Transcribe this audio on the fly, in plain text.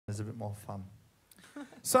a bit more fun.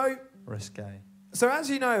 So Risque. So as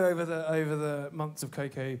you know, over the months of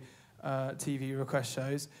Coco TV request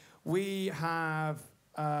shows, we have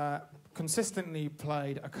consistently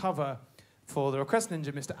played a cover for the request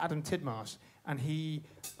ninja, Mr. Adam Tidmarsh, and he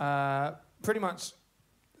pretty much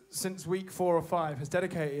since week 4 or 5 has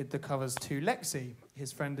dedicated the covers to Lexy,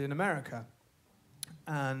 his friend in America.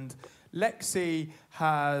 And Lexy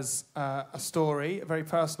has a story, a very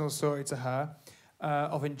personal story to her,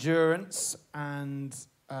 of endurance and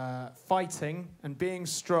fighting and being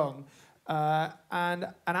strong. And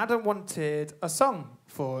Adam wanted a song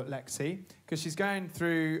for Lexy because she's going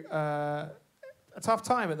through a tough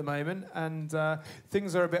time at the moment and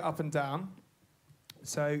things are a bit up and down.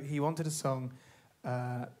 So he wanted a song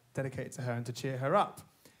dedicated to her and to cheer her up.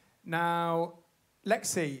 Now,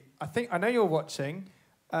 Lexy, I know you're watching.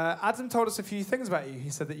 Adam told us a few things about you. He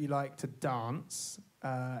said that you like to dance.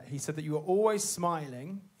 He said that you were always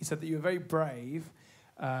smiling. He said that you were very brave.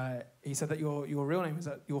 He said that your real name is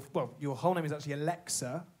your whole name is actually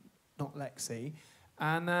Alexa, not Lexy.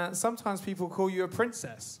 And sometimes people call you a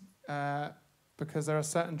princess because there are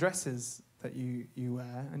certain dresses that you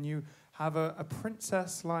wear, and you have a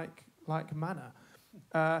princess-like manner.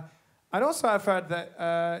 And also, I've heard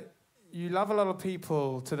that you love a lot of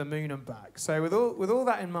people to the moon and back. So with all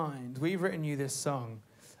that in mind, we've written you this song,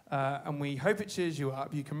 and we hope it cheers you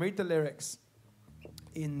up. You can read the lyrics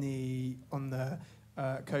on the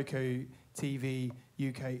Coco TV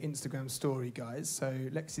UK Instagram story, guys. So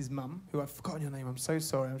Lexy's mum, who I've forgotten your name, I'm so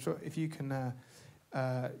sorry. I'm sure if you can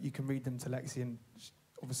read them to Lexy, and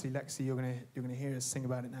obviously Lexy, you're gonna hear us sing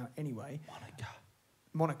about it now anyway.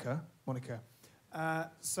 Monica.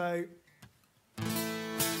 So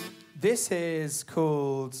this is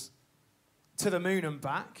called To the Moon and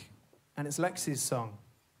Back, and it's Lexy's song.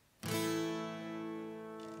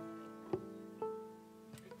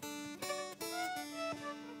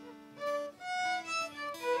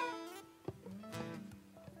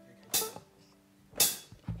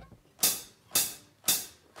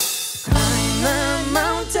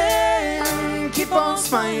 Keep on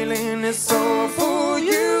smiling, it's all for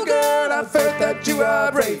you, girl. I've heard that you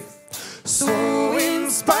are brave, so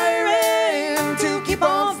inspiring to keep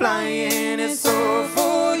on flying. It's all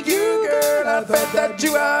for you, girl. I've heard that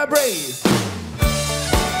you are brave.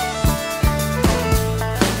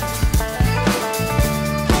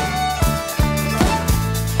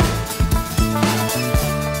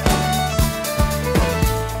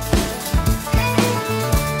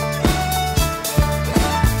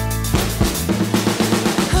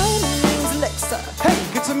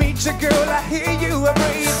 Your girl, I hear you are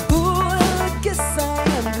brave. Ooh, I guess I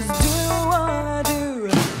am just doing what I do.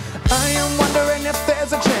 I am wondering if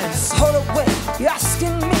there's a chance. Hold away, you're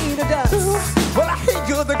asking me to dance. Well, I hear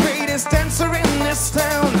you're the greatest dancer in this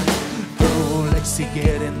town. Go, Lexy,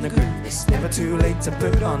 get in the groove. It's never too late to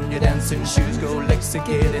put on your dancing shoes. Go, Lexy,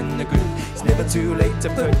 get in the groove. It's never too late to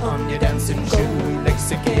put on your dancing shoes.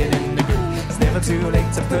 Lexy, get in the groove. It's never too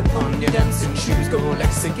late to put on your dancing shoes. Go,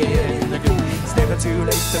 Lexy, get in the groove. It's never too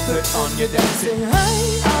late to put on your dancing.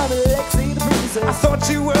 Hi, I'm Lexy the princess. I thought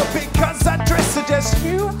you were because that dress suggests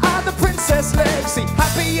you are the princess Lexy,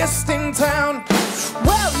 happiest in town.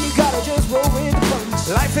 Well, you gotta just roll with the punch.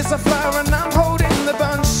 Life is a flower and I'm holding the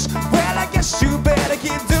bunch. Well, I guess you better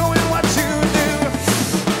keep doing what you do.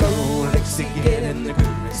 Go, Lexy, get in the groove.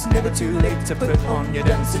 It's never too late to put on your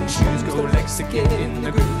dancing shoes. Go, Lexy, get in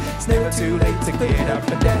the groove. It's never too late to get up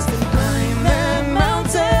and dance and climb that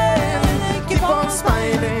mountain. Keep on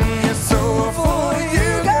smiling. It's all for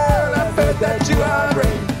you, girl. I've heard that you are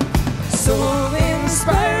brave, so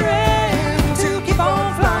inspiring to keep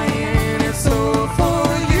on flying. It's all for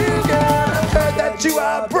you, girl. I've heard that you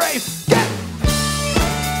are brave. Get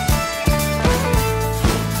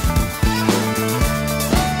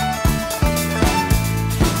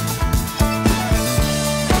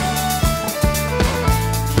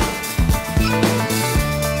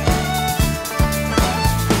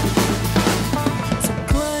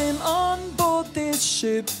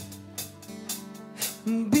ship,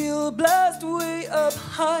 we'll blast way up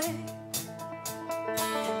high,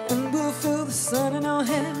 and we'll feel the sun in our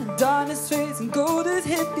hand, and darkness fades, and gold has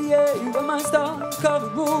hit the air. You are my star, cover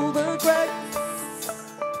all the cracks.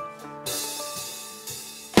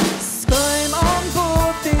 Climb on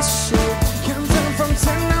board this ship, counting from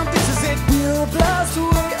 10, now this is it. We'll blast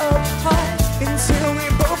way up high, until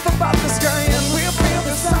we're both above the sky, and we'll feel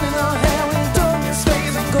the sun in our hair, when darkness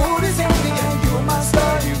fades, and gold is in the air. You are my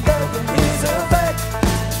star, you is a fact.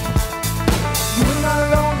 You are not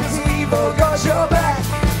alone, 'cause we've all got your back.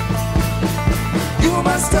 You are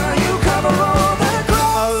my star, you cover all the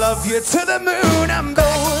ground. I love you to the moon and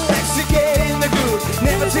back.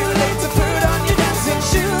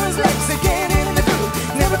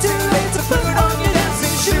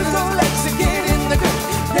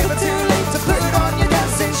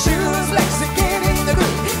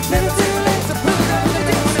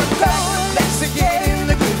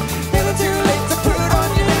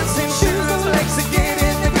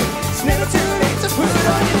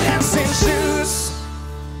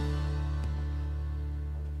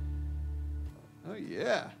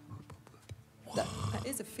 Yeah. That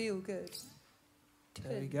is a feel good.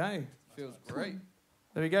 There we go. Feels great.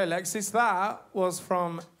 There we go, Lexy. So that was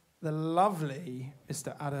from the lovely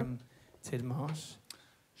Mr. Adam Tidmarsh.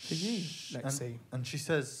 For you, Lexy. And she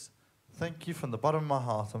says, thank you from the bottom of my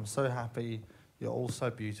heart. I'm so happy. You're all so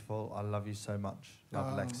beautiful. I love you so much.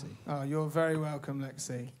 Love, Lexy. Oh, you're very welcome,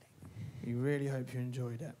 Lexy. We really hope you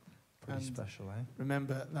enjoyed it. Pretty And special, eh?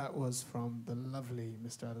 remember, that was from the lovely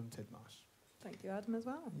Mr. Adam Tidmarsh. Thank you, Adam, as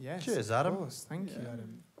well. Yes. Cheers, Adam. Of course. Thank you,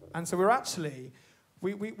 Adam. And so we're actually,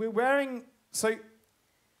 we're wearing, so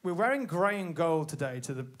we're wearing grey and gold today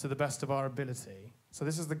to the best of our ability. So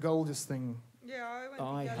this is the goldest thing. Yeah, I went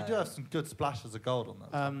I yellow. You do have some good splashes of gold on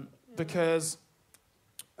that. Because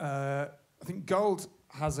I think gold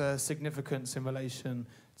has a significance in relation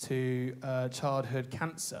to childhood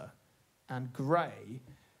cancer, and grey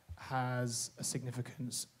has a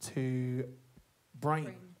significance to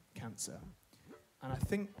brain cancer. And I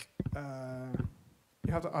think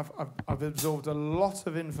you have to, I've absorbed a lot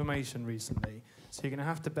of information recently, so you're going to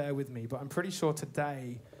have to bear with me. But I'm pretty sure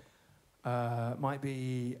today might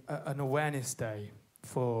be an awareness day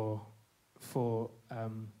for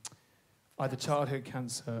either childhood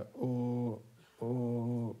cancer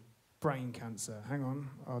or brain cancer. Hang on,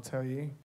 I'll tell you.